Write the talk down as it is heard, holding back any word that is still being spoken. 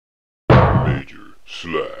Major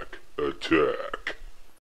Slack Attack.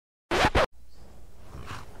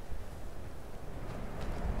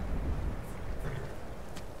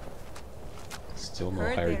 Still no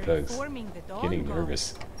hired thugs. Getting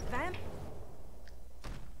nervous.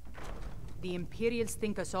 The Imperials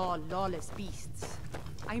think us all lawless beasts.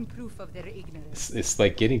 I'm proof of their ignorance. It's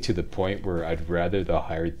like getting to the point where I'd rather the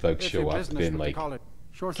hired thugs show up than like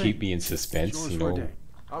keep me in suspense, you know.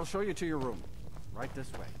 I'll show you to your room. Right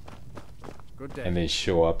this way. Good day. And then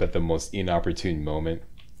show up at the most inopportune moment.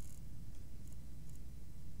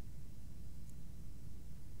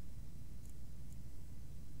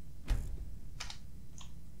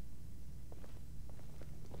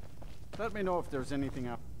 Let me know if there's anything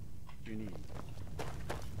else you need.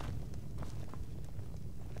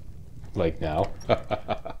 Like now.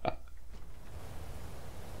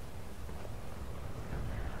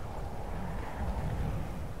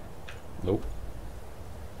 Nope.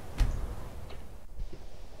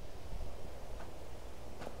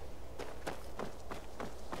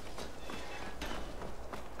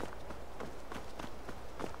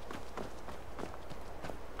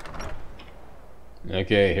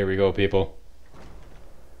 Okay, here we go, people.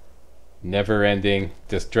 Never-ending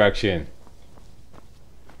destruction.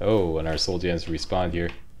 Oh, and our soul gems respawned here.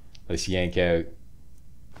 Let's yank out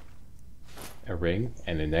a ring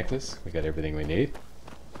and a necklace. We got everything we need.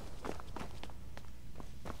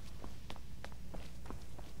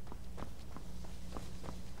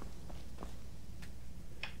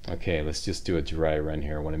 Okay, let's just do a dry run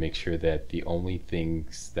here. I want to make sure that the only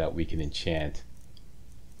things that we can enchant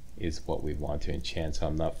is what we want to enchant, so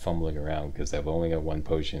I'm not fumbling around because I've only got one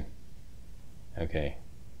potion. Okay.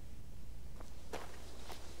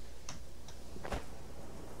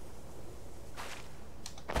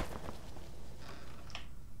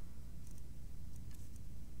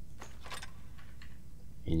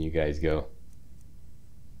 In you guys go.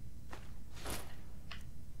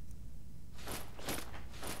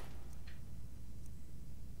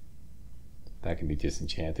 That can be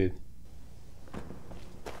disenchanted.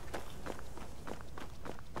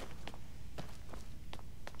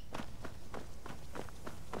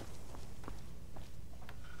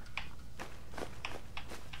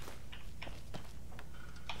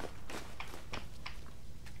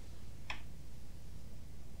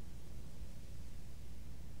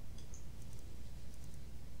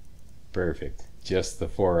 Perfect. Just the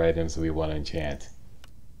 4 items we want to enchant.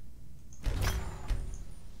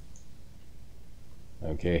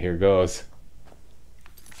 Okay, here goes.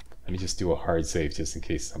 Let me just do a hard save just in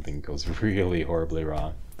case something goes really horribly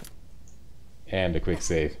wrong. And a quick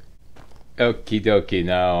save. Okie dokie,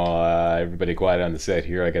 now everybody quiet on the set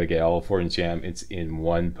here. I gotta get all 4 enchantments in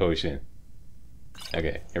 1 potion.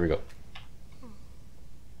 Okay, here we go.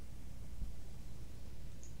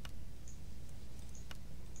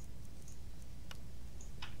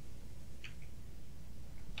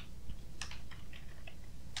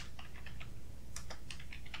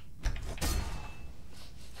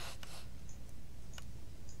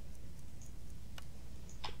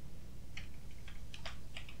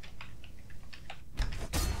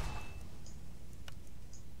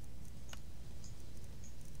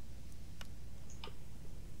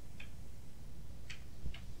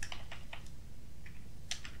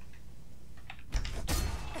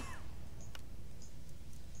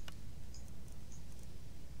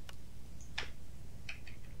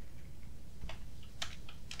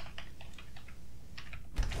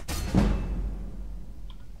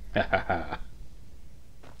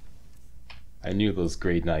 I knew those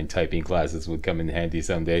grade 9 typing classes would come in handy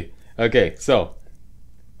someday. Okay, so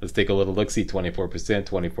let's take a little look-see. 24%,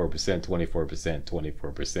 24%, 24%,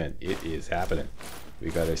 24%. It is happening. We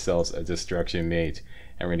got ourselves a destruction mage.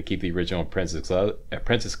 And we're going to keep the original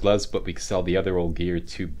apprentice gloves, but we can sell the other old gear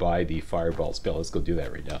to buy the fireball spell. Let's go do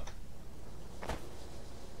that right now.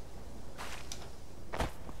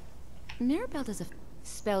 Mirabelle does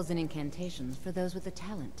spells and incantations for those with the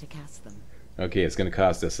talent to cast them. Okay, it's going to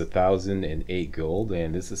cost us 1,008 gold,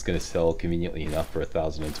 and this is going to sell conveniently enough for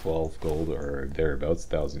 1,012 gold or thereabouts.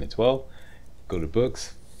 1,012. Go to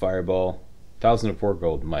books, fireball, 1,004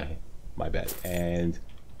 gold. My bad. And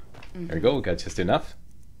there we go. We got just enough.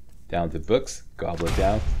 Down to books, goblet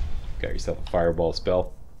down. Got yourself a fireball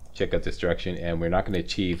spell. Check out destruction, and we're not going to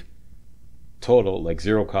achieve total, like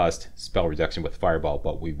 0 cost spell reduction with fireball,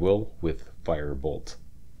 but we will with firebolt.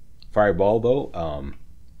 Fireball though,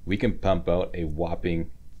 we can pump out a whopping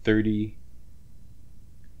 30,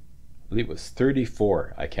 I believe it was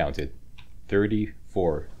 34, I counted,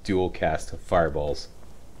 34 dual cast fireballs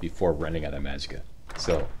before running out of magicka.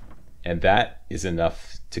 So, and that is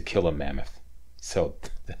enough to kill a mammoth. So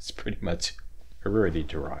that's pretty much we're ready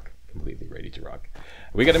to rock. Completely ready to rock.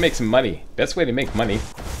 We got to make some money. Best way to make money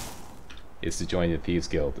is to join the Thieves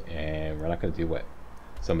Guild, and we're not going to do what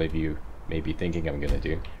some of you may be thinking I'm going to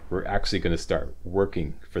do. We're actually going to start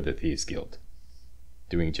working for the Thieves Guild,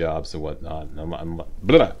 doing jobs and whatnot,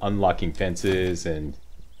 and unlocking fences and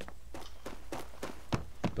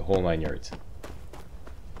the whole 9 yards.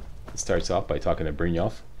 It starts off by talking to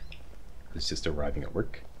Brynjolf, who's just arriving at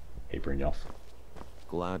work. Hey Brynjolf.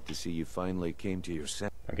 Glad to see you finally came to your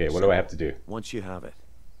senses. Okay, what do I have to do? Once you have it,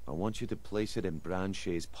 I want you to place it in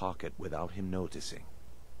Branche's pocket without him noticing.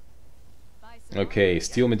 Okay,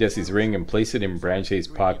 steal Medesi's ring and place it in Branche's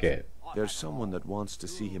pocket. There's someone that wants to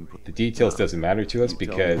see him put The details doesn't matter to us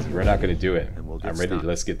because we're not going to do it. I'm ready.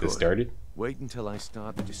 Let's get this Good. started. Wait until I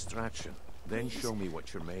start the distraction. Then show me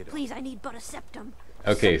what you're made of. Please, I need but a septum.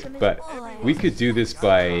 Okay, Septum is but all I we have. could do this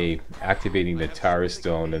by activating the Tower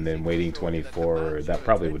Stone and then waiting 24. That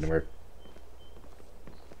probably wouldn't work.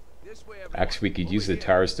 Actually, we could use the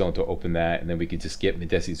Tower Stone to open that, and then we could just get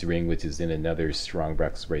Medesi's ring, which is in another strong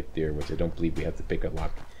box right there, which I don't believe we have to pick a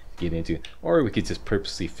lock to get into. Or we could just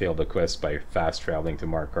purposely fail the quest by fast traveling to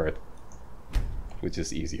Markarth, which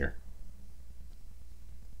is easier.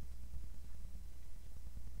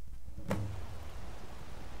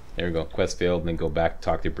 There we go. Quest failed, and then go back,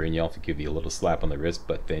 talk to Brynjolf, and give you a little slap on the wrist,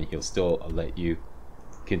 but then he'll still let you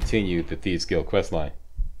continue the Thieves Guild quest line.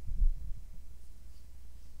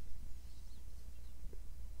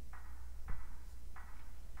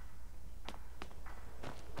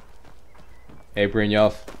 Hey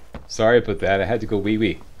Brynjolf, sorry about that. I had to go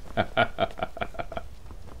wee-wee. Just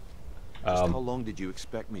how long did you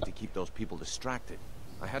expect me to keep those people distracted?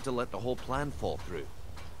 I had to let the whole plan fall through.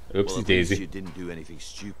 Well, Oopsie at daisy. least you didn't do anything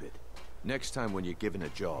stupid. Next time when you're given a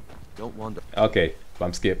job, don't wander. Okay,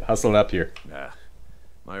 bump skip. Hustle up here. Nah,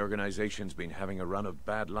 my organization's been having a run of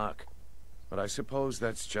bad luck. But I suppose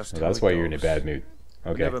that's just Well, how that's it why you're in a goes. bad mood.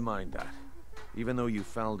 Okay. Never mind that. Even though you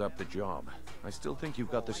fouled up the job, I still think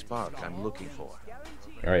you've got the spark I'm looking for.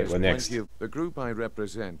 Alright, what next? The group I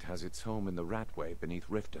represent has its home in the Ratway beneath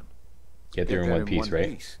Riften. Get there in one piece, right?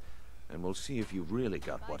 piece, and we'll see if you've really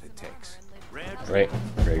got what it takes. Right,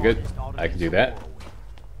 very good. I can do that.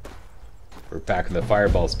 We're packing the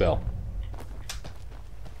fireball spell.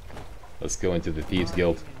 Let's go into the Thieves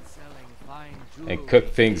Guild and cook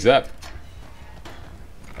things up.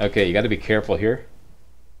 Okay, you got to be careful here.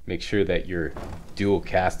 Make sure that you're dual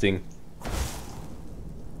casting.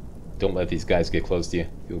 Don't let these guys get close to you.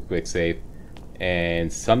 Do a quick save.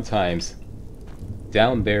 And sometimes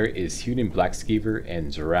down there is Human Blackskeever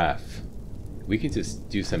and Giraffe. We can just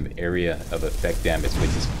do some area of effect damage, which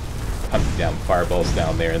is pumping down fireballs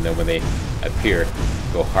down there, and then when they appear,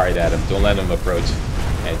 go hard at them. Don't let them approach,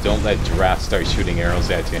 and don't let Giraffe start shooting arrows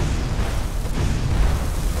at you.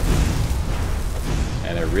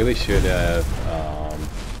 And I really should have,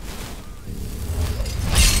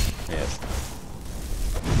 yes.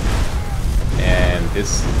 And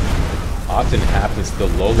this often happens to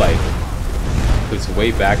Lowlight, who's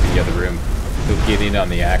way back in the other room. He'll get in on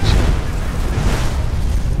the action.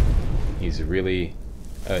 He's really,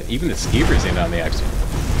 even the Skeever's in on the action.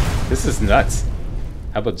 This is nuts.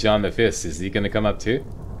 How about John the Fist? Is he going to come up too?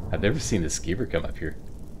 I've never seen the Skeever come up here.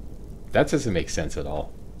 That doesn't make sense at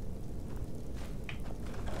all.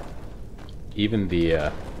 Even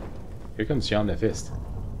the, here comes John the Fist.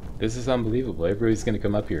 This is unbelievable. Everybody's going to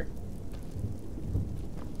come up here.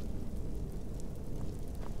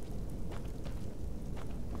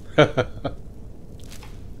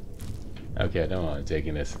 Okay, I don't want to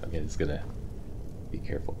taking this. Okay, just gonna be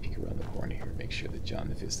careful. Peek around the corner here. Make sure that John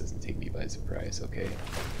the Fist doesn't take me by surprise. Okay.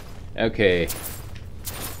 Okay.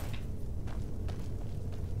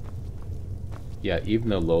 Yeah, even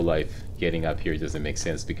the lowlife getting up here doesn't make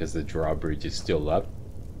sense because the drawbridge is still up.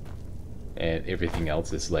 And everything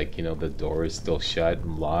else is like, you know, the door is still shut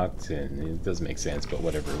and locked, and it doesn't make sense, but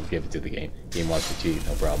whatever, we'll give it to the game. Game wants to cheat,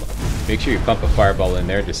 no problem. Make sure you pump a fireball in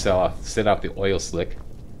there to set off the oil slick.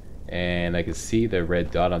 And I can see the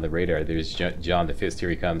red dot on the radar. There's John the Fist. Here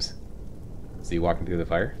he comes. Is he walking through the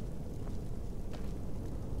fire?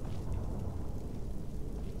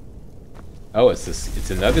 Oh, it's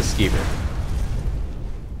another Skeever.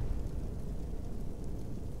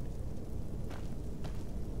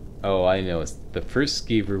 Oh, I know. The first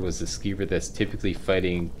Skeever was the Skeever that's typically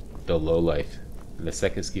fighting the lowlife. And the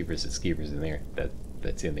second Skeever is the Skeever's in there.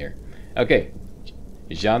 That's in there. Okay.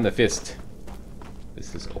 John the Fist.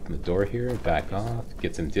 Let's just open the door here, back off,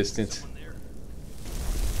 get some distance.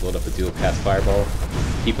 Load up a dual cast fireball.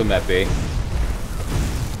 Keep him at bay.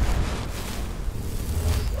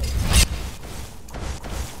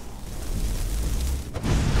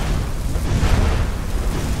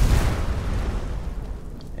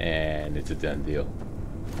 it's a done deal.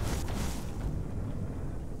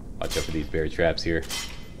 Watch out for these bear traps here.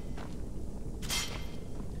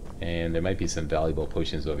 And there might be some valuable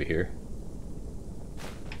potions over here.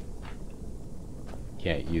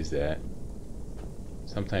 Can't use that.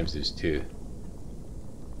 Sometimes there's two.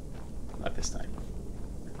 Not this time.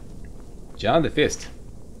 John the Fist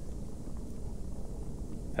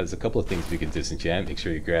has a couple of things we can disenchant. Make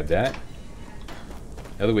sure you grab that.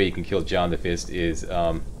 Another way you can kill John the Fist is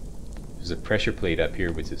there's a pressure plate up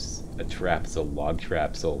here, which is a trap. It's a log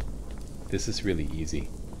trap. So this is really easy.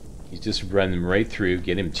 You just run right through,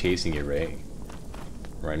 get him chasing you, right?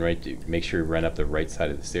 Run right to, make sure you run up the right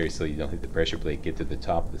side of the stairs so you don't hit the pressure plate. Get to the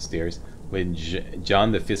top of the stairs. When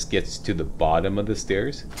John the Fist gets to the bottom of the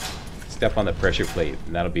stairs, step on the pressure plate,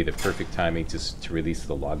 and that'll be the perfect timing to release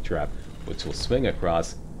the log trap, which will swing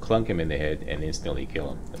across, clunk him in the head, and instantly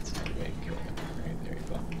kill him. That's the way to kill him. Right, there you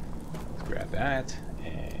go. Let's grab that,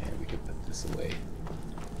 and we can put this away.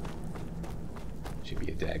 Should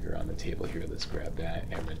be a dagger on the table here. Let's grab that,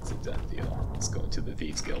 and it's a done deal. Let's go into the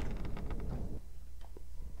Thieves Guild.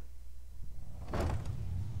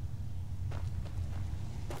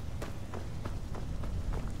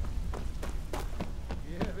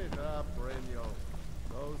 Give it up, Brynjo.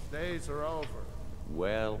 Those days are over.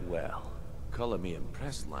 Well, well. Color me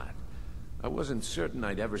impressed, lad. I wasn't certain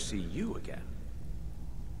I'd ever see you again.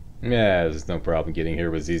 Yeah, there's no problem. Getting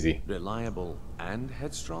here was easy. Reliable and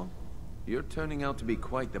headstrong? You're turning out to be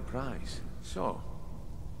quite the prize. So,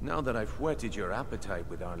 now that I've whetted your appetite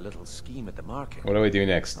with our little scheme at the market, What do I do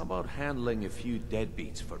next? how about handling a few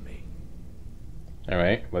deadbeats for me?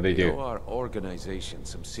 Alright, what do they You do? owe our organization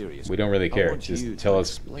some serious... We don't really I care. want Just you tell to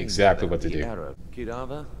us explain exactly them what to the do. Arab,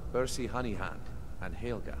 Kirava, Bersi Honeyhand, and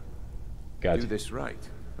Helga. Gotcha. Do this right,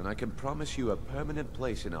 and I can promise you a permanent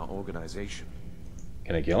place in our organization.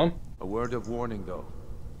 Can I kill him? A word of warning, though.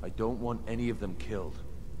 I don't want any of them killed.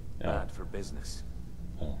 No. Bad for business.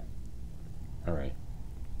 Oh. Alright.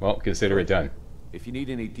 Well, consider it done. If you need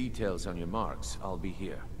any details on your marks, I'll be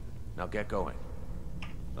here. Now get going.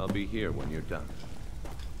 I'll be here when you're done.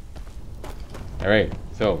 Alright,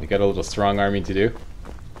 so we got a little strong arming to do.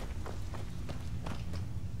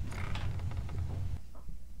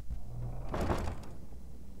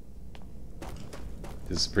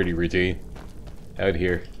 This is pretty routine. Out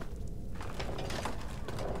here.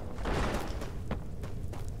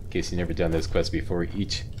 In case you've never done this quest before,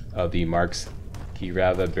 each of the marks,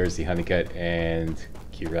 Kirava, Bersi, Honeycut, and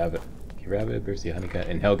Kirava, Bersi, Honeycut,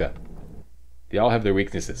 and Helga. They all have their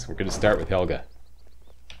weaknesses. We're going to start with Helga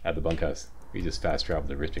at the bunkhouse. We just fast travel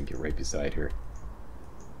to Rich and get right beside her.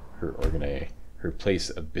 Her place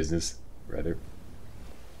of business, rather.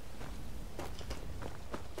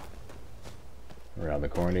 Around the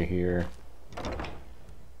corner here.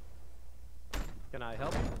 Can I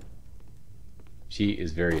help? She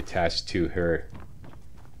is very attached to her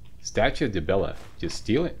statue of Debella. Just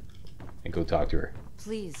steal it and go talk to her.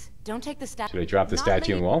 Please, don't take the statue. Should I drop the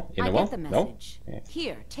statue in the wall? In the wall? I get the No? message. Yeah.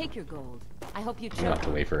 Here, take your gold. I hope you You don't have choke.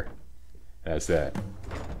 to wait for her. That's that.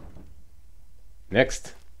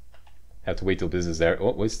 Next. Have to wait till business hours.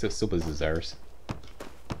 Oh, what's still business hours?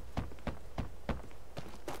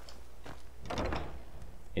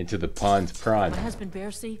 Into the pond prawn. My husband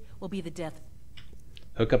Bersi will be the death.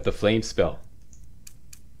 Hook up the flame spell.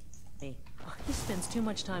 He spends too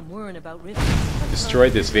much time worrying about rich.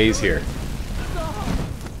 Destroy this vase here.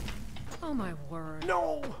 Oh my word.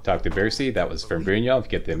 No! Talk to Bersi. That was from Brynjolf.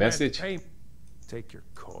 Get the message. Take your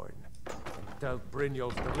coin. Tell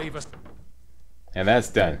Brynjolf to leave us. And that's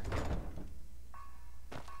done.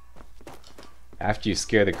 After you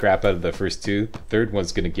scare the crap out of the first two, the third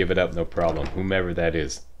one's going to give it up no problem, whomever that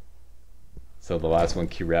is. So the last one,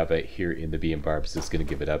 Kirava, here in the Bee and Barbs, is going to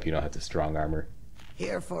give it up. You don't have to strong armor.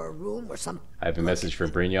 Here for a room or some. I have a message from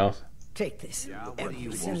Brynjolf. Take this. What Every do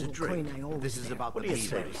you single want to coin drink? I owe This is is there. about What the do you meat,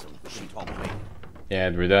 say? she told me.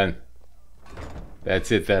 And we're done.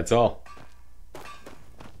 That's it, that's all.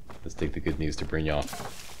 Let's take the good news to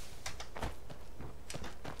Brynjolf.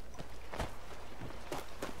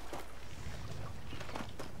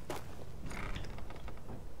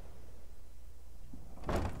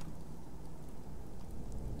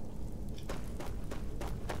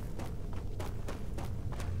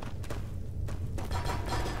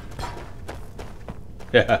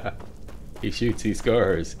 Yeah, he shoots, he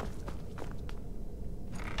scores.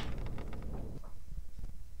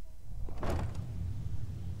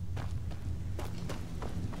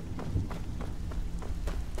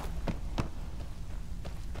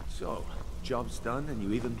 So, job's done and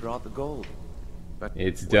you even brought the gold. But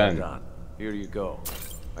It's well done. Here you go.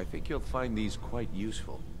 I think you'll find these quite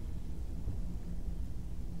useful.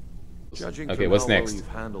 Judging Okay, from what's how well next? you've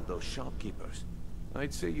handled those shopkeepers,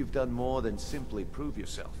 I'd say you've done more than simply prove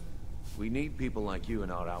yourself. We need people like you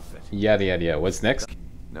in our outfit. Yada yada yada. What's next?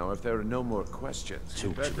 Now, if there are no more questions,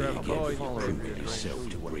 Better avoid yourself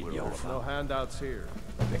to Brynjolf. no handouts here.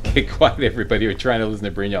 Okay, quiet everybody. We're trying to listen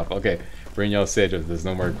to Brynjolf. Okay, Brynjolf said if there's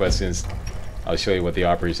no more questions, I'll show you what the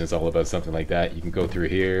operation is all about, something like that. You can go through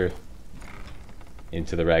here,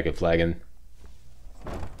 into the Ragged Flagon.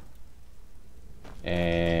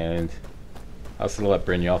 And I'll settle up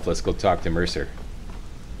Brynjolf. Let's go talk to Mercer.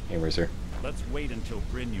 Hey, Mercer. Let's wait until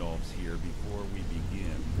Brynjolf's here before we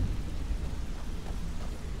begin.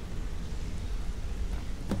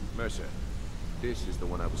 Mercer, this is the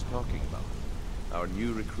one I was talking about. Our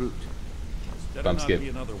new recruit. Let Bump it not skip. be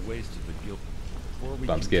another waste of the guild. Before we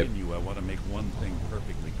Bump skip. continue, I want to make one thing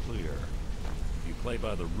perfectly clear. If you play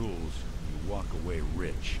by the rules, you walk away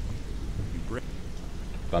rich. You bring...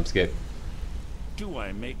 Bump skip. Do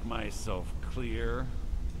I make myself clear?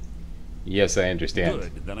 Yes, I understand.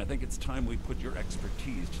 Good. Then I think it's time we put your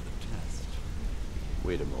expertise to the test.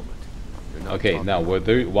 Wait a moment. You're not Okay, talking now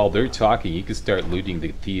about while they're talking, you can start looting the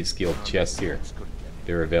Thieves Guild chests here.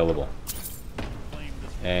 They're available.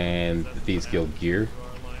 And the Thieves Guild gear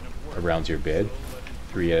around your bed.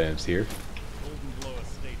 3 items here.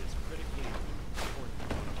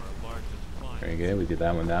 Very good, we did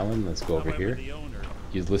that one. Let's go over here.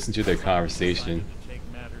 You listen to their conversation.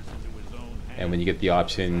 And when you get the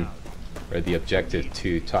option or the objective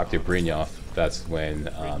to talk to Brynjolf, that's when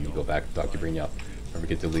you go back and talk to Brynjolf. Don't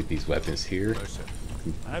forget to delete these weapons here.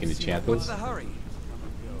 You can enchant those. hurry?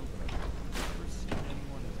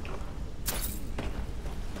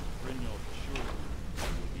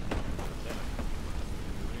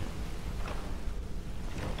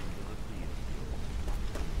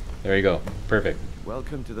 There you go. Perfect.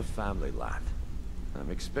 Welcome to the family, lad.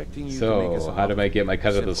 I'm expecting you to make us So, a how do lot I get my cut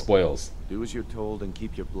of the simple. spoils? Do as you're told and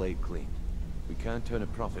keep your blade clean. We can't turn a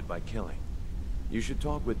profit by killing. You should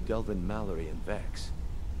talk with Delvin Mallory and Vex.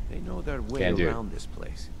 They know their way Can do. around this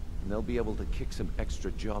place, and they'll be able to kick some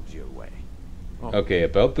extra jobs your way. Oh, Okay,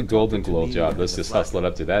 about the Golden talking to Glow me job. and Let's the just hustle it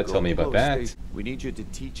up to that. Tell me Golden about Glow that. estate, we need you to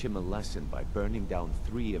teach him a lesson by burning down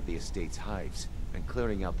 3 of the estate's hives and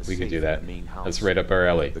clearing out the We can safe do in that. the main house. That's right up our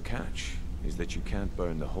alley. The catch is that you can't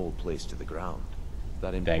burn the whole place to the ground.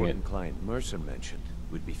 That Dang it. important client Mercer mentioned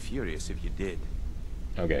would be furious if you did.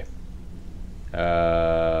 Okay.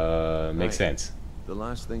 Makes Right. sense. The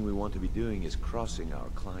last thing we want to be doing is crossing our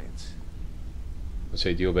clients. What should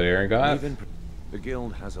I do about Aaron Goff? Even the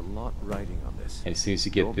guild has a lot riding on this. And as soon as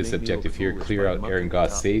you get Don't this make me look objective here, foolish clear by out mucking Aaron it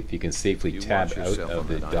Goth's up. safe, you can safely You tab watch out yourself of on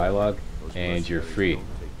the that island. dialogue, Those and you're mercenaries free. don't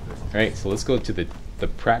take prisoners. Alright, so let's go to the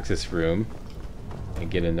practice room and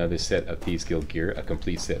get another set of Thieves Guild gear, a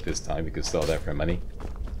complete set this time. We can sell that for money.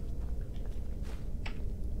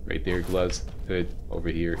 Right there, gloves, hood. Over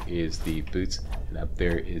here is the boots, and up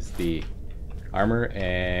there is the armor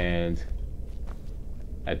and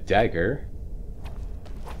a dagger.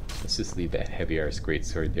 Let's just leave that heavy arse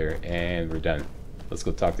greatsword there, and we're done. Let's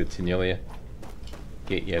go talk to Tanilia.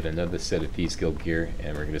 Get yet another set of Thieves Guild gear,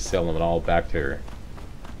 and we're going to sell them all back to her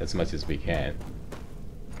as much as we can.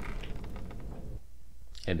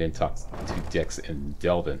 And then talk to Dex and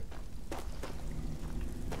Delvin.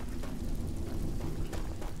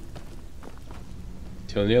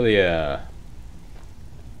 Tanilia.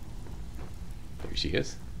 There she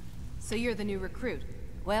is. So you're the new recruit.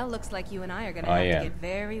 Well, looks like you and I are gonna I have am. to get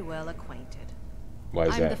very well acquainted. Why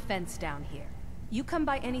is I'm that? the fence down here. You come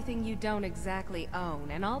by anything you don't exactly own,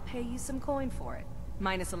 and I'll pay you some coin for it.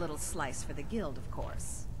 Minus a little slice for the guild, of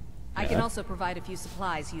course. I can Yeah. also provide a few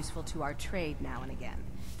supplies useful to our trade now and again.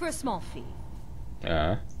 For a small fee.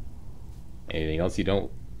 Anything else you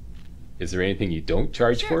don't... Is there anything you don't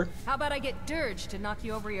charge Sure. for? How about I get Dirge to knock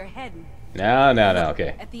you over your head and... No,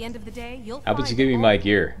 okay. At the end of the day, you'll How about find you give me all- my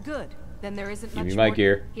gear? Good. Then there isn't Give much me my more-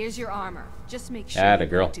 gear. Here's your armor. Just make sure Atta you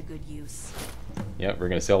girl. put it to good use. Yep, we're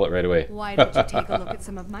gonna sell it right away. Why don't you take a look at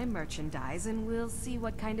some of my merchandise and we'll see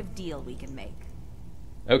what kind of deal we can make.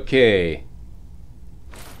 Okay.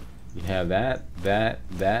 You have that.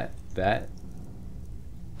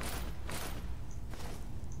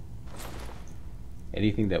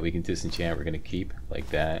 Anything that we can disenchant, we're gonna keep like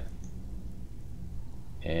that.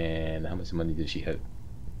 And how much money does she have?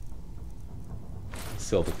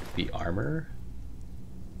 Sell the armor,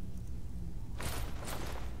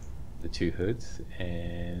 the 2 hoods,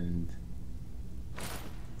 and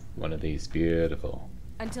one of these. Beautiful.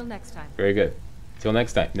 Until next time. Very good. Till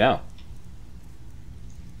next time. Now.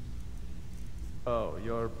 Oh,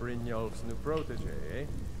 you're Brynjolf's new protege, eh?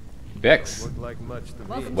 Vex. Don't look like much to me.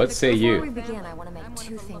 Welcome What to the say Coast you? Guard Before we begin, family. I want to make I'm one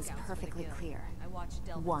 2 of the things lookouts for the perfectly guild. clear. I watch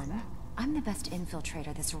Delvin's One, back. I'm the best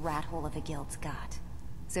infiltrator this rat hole of a guild's got.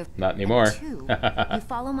 So Not anymore. and 2, you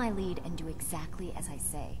follow my lead and do exactly as I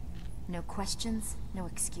say. No questions, no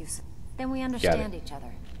excuses. Then we understand each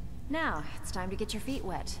other. Now, it's time to get your feet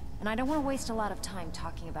wet. And I don't want to waste a lot of time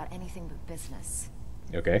talking about anything but business.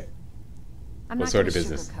 Okay. I'm What not sort gonna of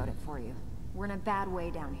business? sugarcoat it for you. We're in a bad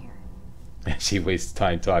way down here. She wastes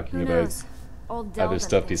time talking Who about knows? Old other Delvin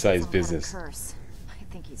stuff thinks besides it's some kind of business. curse. I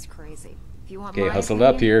think he's crazy. If you want Okay, my hustle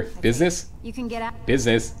opinion, up here. I Business? think you can get out.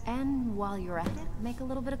 Business. And while you're at it, make a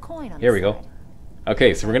little bit of coin on Here the we go. side.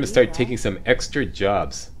 Okay, so we're going to start taking some extra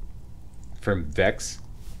jobs from Vex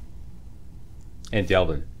and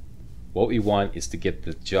Delvin. What we want is to get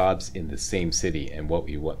the jobs in the same city, and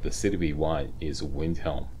the city we want is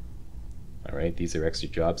Windhelm. Alright, these are extra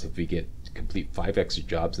jobs. If we get to complete 5 extra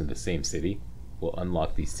jobs in the same city, we'll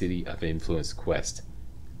unlock the City of Influence quest.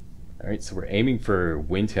 Alright, so we're aiming for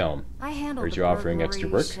Windhelm. I handle Heard the you're offering extra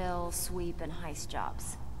burglary, work. shell, sweep, and heist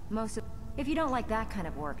jobs. If you don't like that kind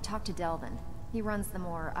of work, talk to Delvin. He runs the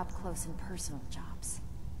more up-close and personal jobs.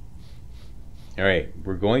 Alright,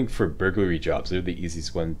 we're going for burglary jobs. They're the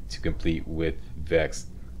easiest one to complete with Vex.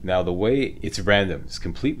 Now the way it's random, it's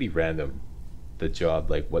completely random, the job,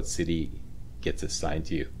 like what city gets assigned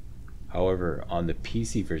to you. However, on the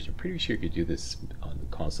PC version, I'm pretty sure you could do this on the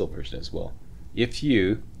console version as well. If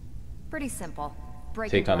you Pretty simple.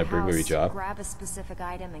 Break take into on a burglary house, job, grab a specific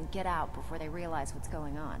item, and get out before they realize what's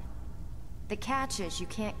going on. The catch is you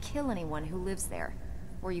can't kill anyone who lives there,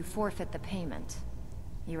 or you forfeit the payment.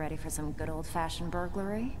 You ready for some good old-fashioned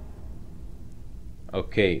burglary?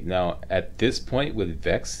 okay, now at this point with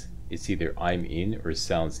Vex, it's either I'm in or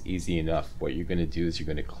sounds easy enough. What you're going to do is you're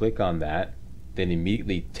going to click on that, then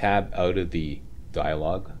immediately tab out of the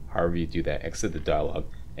dialogue, however you do that, exit the dialogue,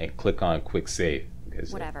 and click on quick save.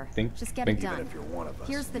 Because Whatever. Just get it done.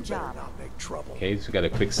 Here's the job. Okay, so we got a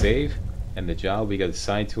quick save, and the job we got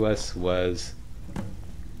assigned to us was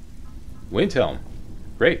Windhelm.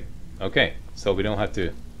 Great. Okay, so we don't have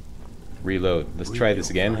to reload. Let's try this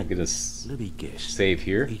again. I'm gonna Let me guess. save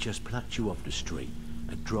here. He just plucked you off the street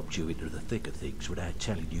and dropped you into the thick of things without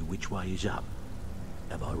telling you which way is up.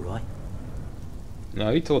 Am I right?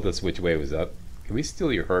 No, he told us which way was up. Can we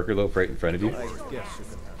steal your Harker loaf right in front of you?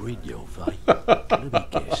 Brindle, Let me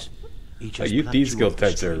guess. He just You plucked these you skill off the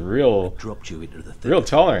types are street real, and dropped you into the thick real of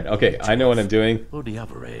tolerant. Okay, I know what I'm doing. On the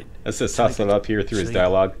other end. Let's just hustle up here through his See?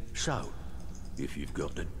 dialogue. So, if you've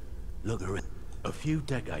got to look around a few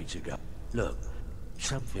decades ago, look,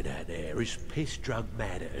 something out there is piss-drunk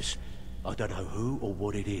mad at us. I don't know who or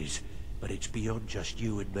what it is, but it's beyond just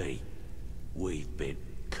you and me. We've been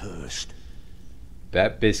cursed.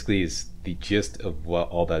 That basically is the gist of what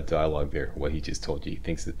all that dialogue there, what he just told you. He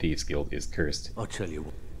thinks the Thieves Guild is cursed. I'll tell you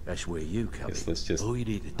what, that's where you come in. Let's just All you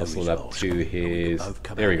need to do hustle is up ask, to and we can his... both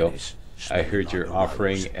come There we out go. of this I smelling heard like you're a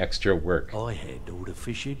offering rose. extra work. I handle the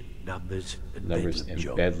fishing, numbers, and Numbers bedlam and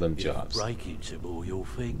jobs. bedlam If jobs. break-ins are more your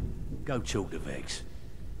thing, go talk to Vex.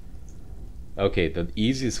 Okay, the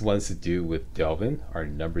easiest ones to do with Delvin are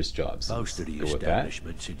numbers jobs. Most of the Go with that.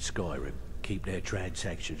 establishments in Skyrim keep their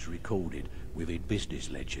transactions recorded within business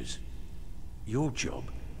ledgers. Your job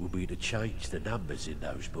will be to change the numbers in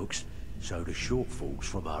those books so the shortfalls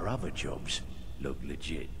from our other jobs look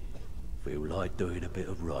legit. Feel like doing a bit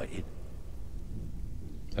of writing?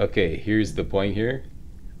 Okay, here's the point here.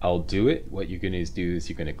 I'll do it. What you're going to do is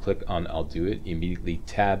you're going to click on I'll do it, immediately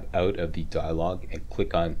tab out of the dialogue and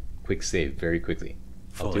click on quick save very quickly.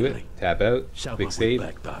 I'll do it, Finally, tab out, someone quick with save,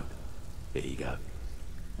 backbone. There you go.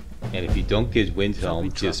 and if you don't get Windhelm,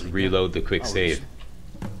 Something just troubling reload the quick save.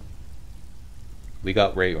 We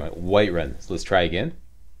got Whiterun, so let's try again.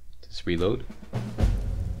 Just reload.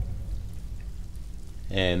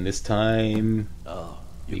 And this time,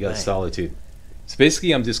 we got Solitude. So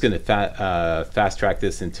basically, I'm just going to fast track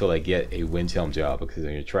this until I get a Windhelm job, because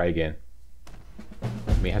I'm going to try again.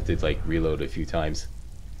 I may have to like reload a few times.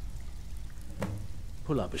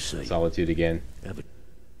 Pull up a seat. Solitude again. Have a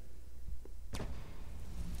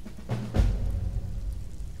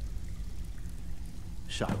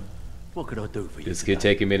So, what can I do for you? This could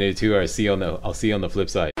take a minute or two. I'll see you on the flip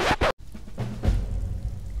side.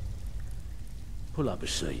 Pull up a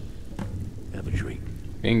seat. Have a drink.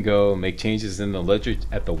 Bingo. Make changes in the ledger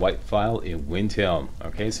at the white file in Windhelm.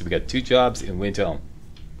 Okay, so we got 2 jobs in Windhelm.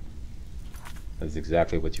 That's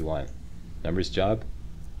exactly what you want. Numbers job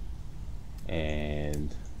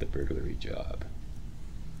and the burglary job.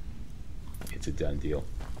 It's a done deal.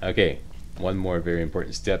 Okay, one more very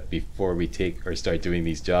important step before we take or start doing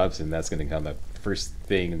these jobs, and that's going to come up first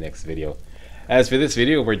thing in the next video. As for this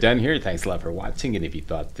video, we're done here. Thanks a lot for watching, and if you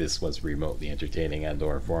thought this was remotely entertaining and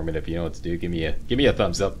or informative, you know what to do. Give me a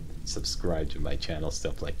thumbs up. subscribe to my channel,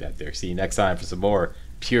 stuff like that there. See you next time for some more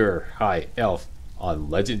pure High Elf on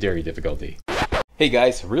Legendary difficulty. Hey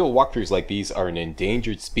guys, real walkthroughs like these are an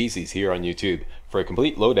endangered species here on YouTube. For a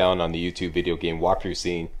complete lowdown on the YouTube video game walkthrough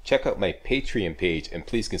scene, check out my Patreon page and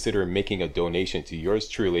please consider making a donation to yours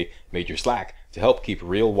truly, Major Slack, to help keep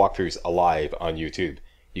real walkthroughs alive on YouTube.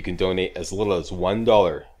 You can donate as little as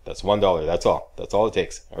 $1. That's $1, that's all. That's all it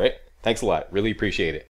takes, alright? Thanks a lot, really appreciate it.